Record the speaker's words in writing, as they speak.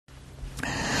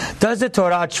Does the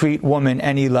Torah treat woman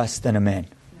any less than a man?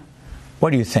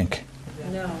 What do you think?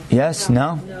 No. Yes?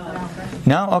 No?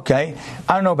 No? Okay.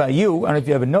 I don't know about you. I don't know if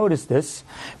you ever noticed this,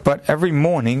 but every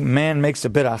morning, man makes a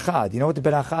beracha. Do you know what the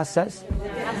beracha says?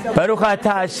 Baruch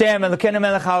atah Hashem Elokeinu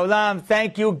melech haolam.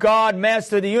 Thank you, God,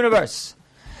 Master of the universe.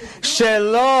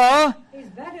 Shelo. It's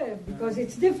better because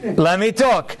it's different. Let me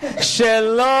talk.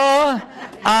 Shelo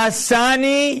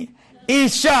asani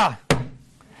isha.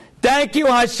 Thank you,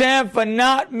 Hashem, for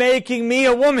not making me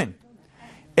a woman.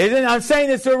 I'm saying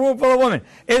this to a room full of women.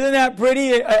 Isn't that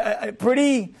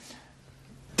pretty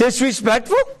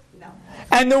disrespectful? No.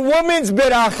 And the woman's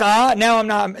beracha,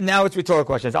 now it's rhetorical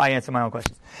questions. I answer my own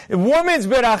questions. The woman's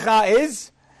beracha is,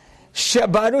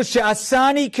 Baruch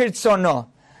she'asani kirtzono.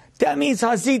 That means,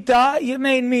 Hazita, you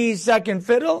made me second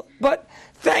fiddle, but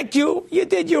thank you, you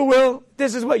did your will.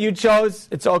 This is what you chose.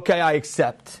 It's okay, I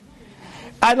accept.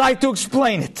 I'd like to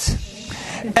explain it.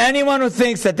 Anyone who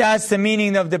thinks that that's the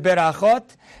meaning of the berachot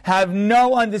have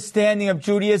no understanding of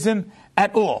Judaism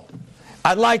at all.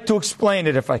 I'd like to explain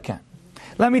it if I can.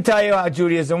 Let me tell you how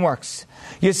Judaism works.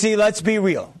 You see, let's be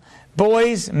real.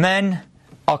 Boys, men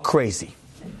are crazy.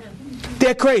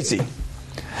 They're crazy.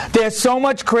 They're so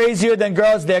much crazier than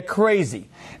girls, they're crazy.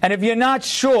 And if you're not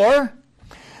sure,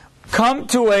 come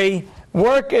to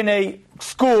work in a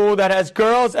school that has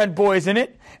girls and boys in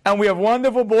it, and we have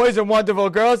wonderful boys and wonderful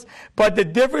girls, but the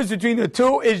difference between the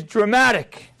two is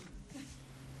dramatic.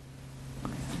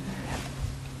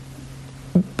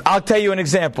 I'll tell you an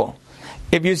example.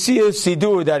 If you see a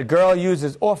siddur that a girl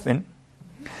uses often,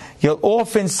 you'll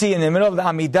often see in the middle of the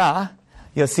Amidah,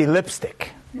 you'll see lipstick.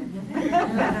 You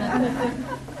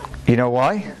know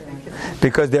why?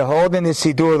 Because they're holding the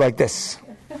siddur like this.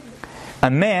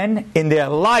 A man, in their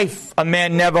life, a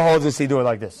man never holds a siddur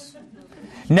like this.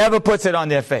 Never puts it on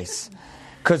their face.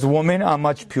 Because women are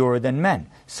much purer than men.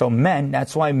 So men,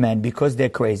 that's why men, because they're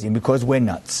crazy, and because we're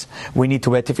nuts, we need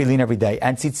to wear tefillin every day,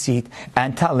 and tzitzit,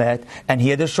 and talet, and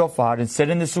hear the shofar, and sit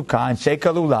in the sukkah, and shake a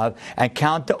lulav, and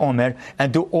count the omer,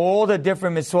 and do all the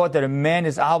different mitzvot that a man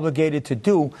is obligated to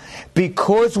do.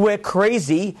 Because we're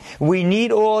crazy, we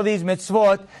need all these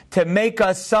mitzvot to make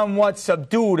us somewhat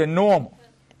subdued and normal.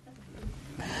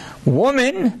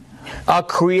 Women are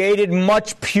created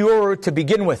much purer to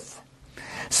begin with.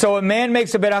 So a man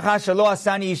makes a beracha, shelo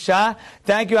asani isha.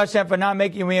 Thank you, Hashem, for not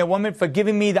making me a woman, for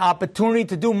giving me the opportunity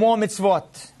to do more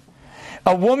mitzvot.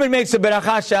 A woman makes a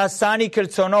beracha, she'asani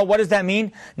kirtzono. What does that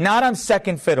mean? Not I'm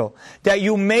second fiddle. That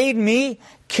you made me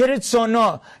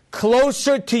kirtzono,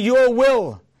 closer to your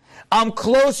will. I'm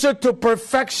closer to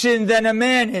perfection than a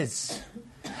man is.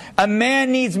 A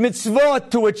man needs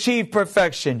mitzvot to achieve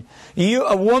perfection.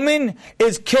 A woman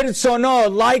is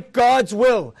kirtzono, like God's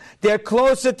will. They're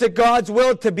closer to God's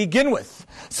will to begin with.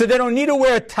 So they don't need to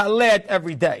wear a talet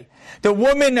every day. The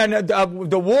woman and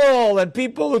the world and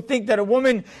people who think that a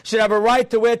woman should have a right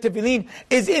to wear tefillin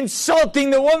is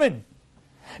insulting the woman.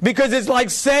 Because it's like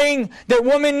saying that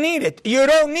women need it. You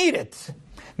don't need it.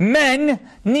 Men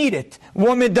need it.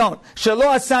 Women don't. Shelo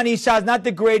asani isha is not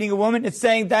degrading a woman. It's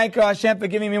saying, thank you, Hashem, for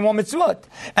giving me more mitzvot.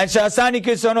 And she'asani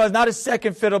kirtzono is not a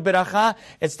second fiddle beracha.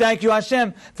 It's thank you,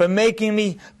 Hashem, for making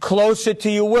me closer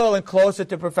to your will and closer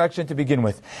to perfection to begin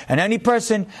with. And any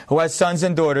person who has sons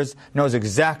and daughters knows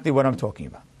exactly what I'm talking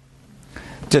about.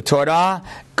 The Torah,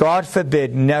 God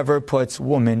forbid, never puts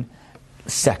woman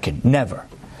second. Never.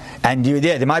 And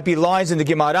there might be lines in the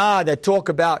Gemara that talk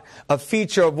about a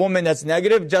feature of woman that's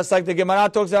negative, just like the Gemara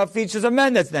talks about features of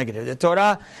men that's negative. The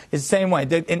Torah is the same way.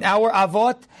 In our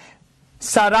Avot,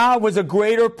 Sarah was a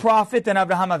greater prophet than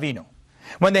Abraham Avinu.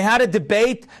 When they had a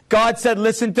debate, God said,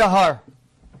 listen to her.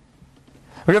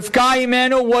 Rivka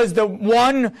Imenu was the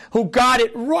one who got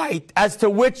it right as to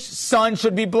which son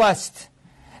should be blessed.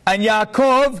 And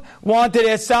Yaakov wanted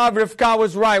Esav. Rivka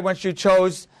was right when she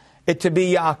chose it to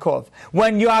be Yaakov.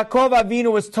 When Yaakov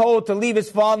Avinu was told to leave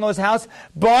his father-in-law's house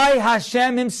by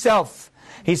Hashem himself,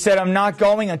 he said, I'm not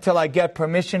going until I get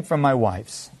permission from my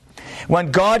wives. When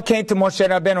God came to Moshe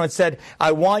Rabbeinu and said,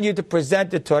 I want you to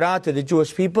present the Torah to the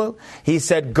Jewish people, he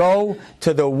said, go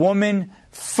to the woman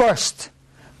first.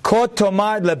 Ko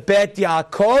tomar lebet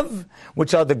Yaakov,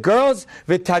 which are the girls,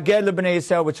 v'taged lebnei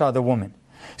Yisrael, which are the women.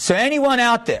 So anyone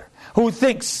out there who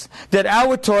thinks that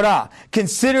our Torah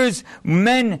considers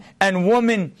men and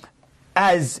women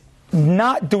as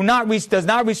does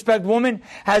not respect women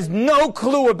has no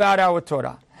clue about our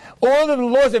Torah. All of the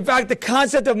laws, in fact, the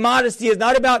concept of modesty is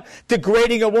not about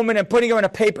degrading a woman and putting her in a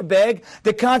paper bag.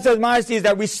 The concept of modesty is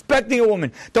that respecting a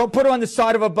woman. Don't put her on the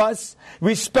side of a bus.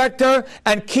 Respect her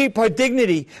and keep her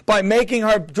dignity by making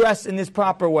her dress in this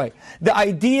proper way. The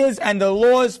ideas and the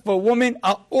laws for women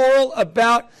are all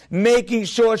about making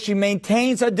sure she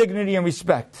maintains her dignity and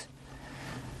respect.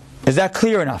 Is that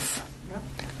clear enough?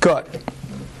 Good.